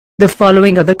The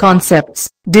following are the concepts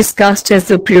discussed as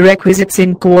the prerequisites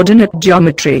in coordinate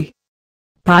geometry.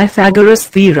 Pythagoras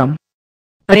theorem.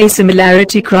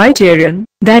 Asimilarity criterion,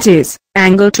 that is,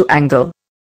 angle to angle.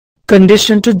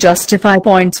 Condition to justify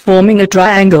points forming a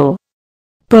triangle.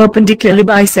 Perpendicular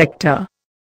bisector.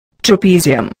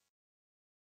 Trapezium.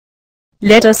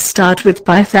 Let us start with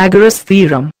Pythagoras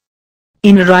theorem.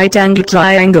 In a right-angled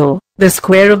triangle, the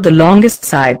square of the longest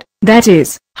side, that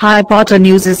is,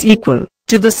 hypotenuse, is equal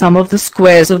to the sum of the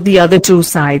squares of the other two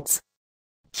sides.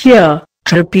 Here,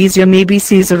 trapezium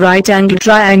ABC is a right-angled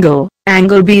triangle,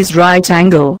 angle B is right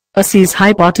angle, AC is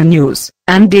hypotenuse,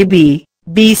 and AB,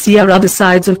 BC are other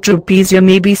sides of trapezium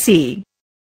ABC.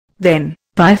 Then,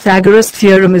 Pythagoras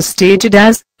theorem is stated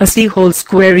as, AC whole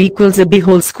square equals AB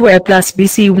whole square plus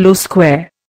BC whole square.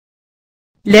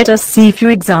 Let us see few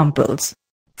examples.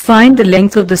 Find the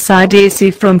length of the side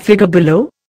AC from figure below.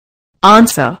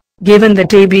 Answer. Given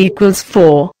that AB equals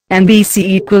 4, and BC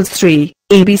equals 3,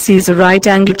 ABC is a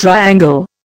right-angled triangle.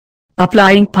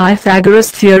 Applying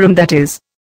Pythagoras theorem, that is,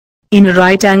 in a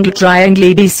right-angled triangle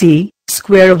ABC,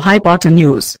 square of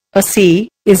hypotenuse, AC,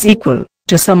 is equal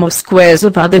to sum of squares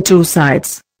of other two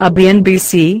sides, AB and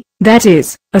BC, that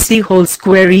is, AC whole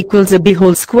square equals AB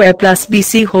whole square plus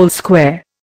BC whole square.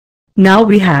 Now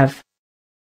we have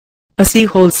AC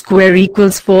whole square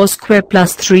equals 4 square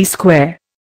plus 3 square.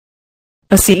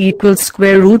 AC equals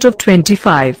square root of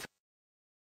 25.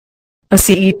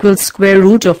 AC equals square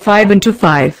root of 5 into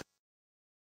 5.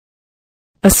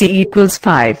 AC equals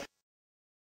 5.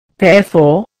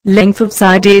 Therefore, length of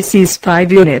side AC is 5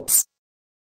 units.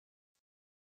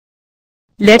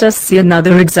 Let us see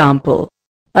another example.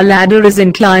 A ladder is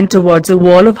inclined towards a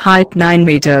wall of height 9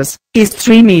 meters, is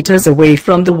 3 meters away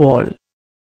from the wall.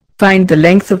 Find the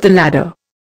length of the ladder.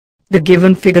 The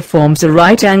given figure forms a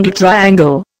right-angled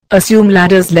triangle. Assume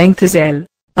ladder's length is L.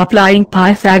 Applying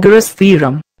Pythagoras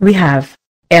theorem, we have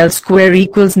L square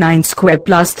equals 9 square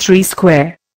plus 3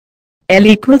 square. L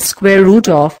equals square root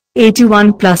of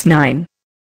 81 plus 9.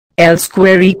 L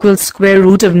square equals square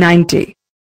root of 90.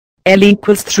 L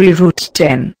equals 3 root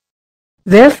 10.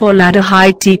 Therefore ladder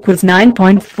height equals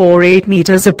 9.48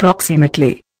 meters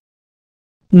approximately.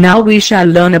 Now we shall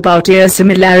learn about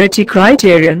asimilarity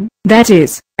criterion, that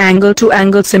is, angle to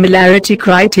angle similarity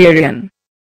criterion.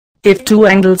 If two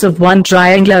angles of one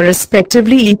triangle are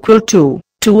respectively equal to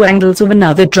two angles of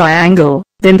another triangle,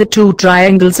 then the two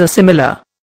triangles are similar.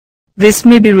 This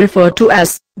may be referred to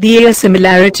as the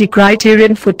asimilarity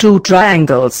criterion for two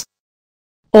triangles.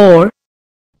 Or,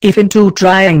 if in two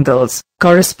triangles,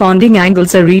 corresponding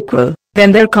angles are equal,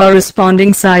 then their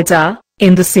corresponding sides are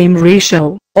in the same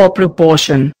ratio or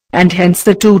proportion, and hence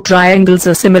the two triangles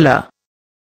are similar.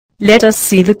 Let us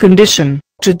see the condition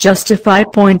to justify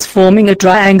points forming a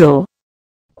triangle.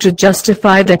 To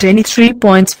justify that any 3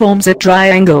 points forms a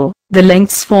triangle, the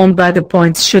lengths formed by the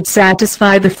points should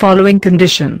satisfy the following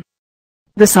condition.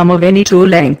 The sum of any two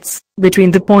lengths between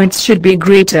the points should be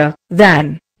greater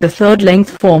than the third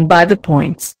length formed by the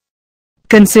points.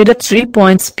 Consider 3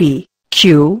 points P,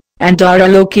 Q, and R are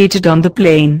located on the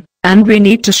plane, and we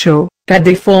need to show that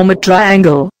they form a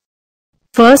triangle.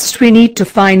 First we need to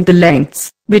find the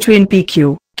lengths between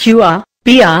PQ, QR,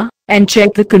 PR, and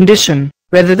check the condition,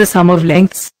 whether the sum of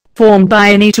lengths formed by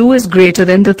any two is greater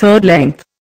than the third length.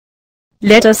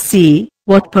 Let us see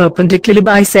what perpendicular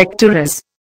bisector is.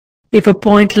 If a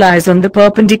point lies on the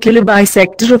perpendicular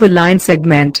bisector of a line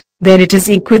segment, then it is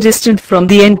equidistant from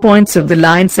the endpoints of the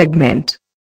line segment.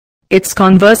 Its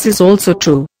converse is also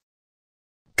true.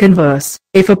 Converse,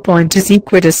 if a point is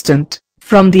equidistant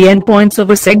from the endpoints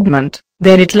of a segment,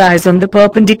 then it lies on the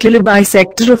perpendicular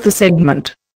bisector of the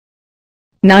segment.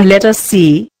 Now let us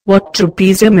see what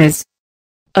trapezium is.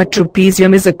 A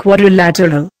trapezium is a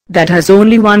quadrilateral that has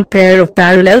only one pair of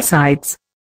parallel sides.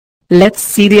 Let's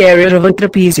see the area of a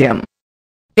trapezium.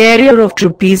 Area of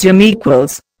trapezium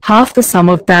equals half the sum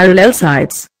of parallel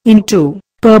sides into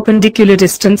perpendicular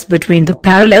distance between the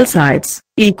parallel sides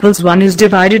equals 1 is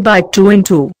divided by 2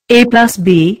 into a plus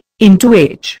b into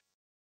h.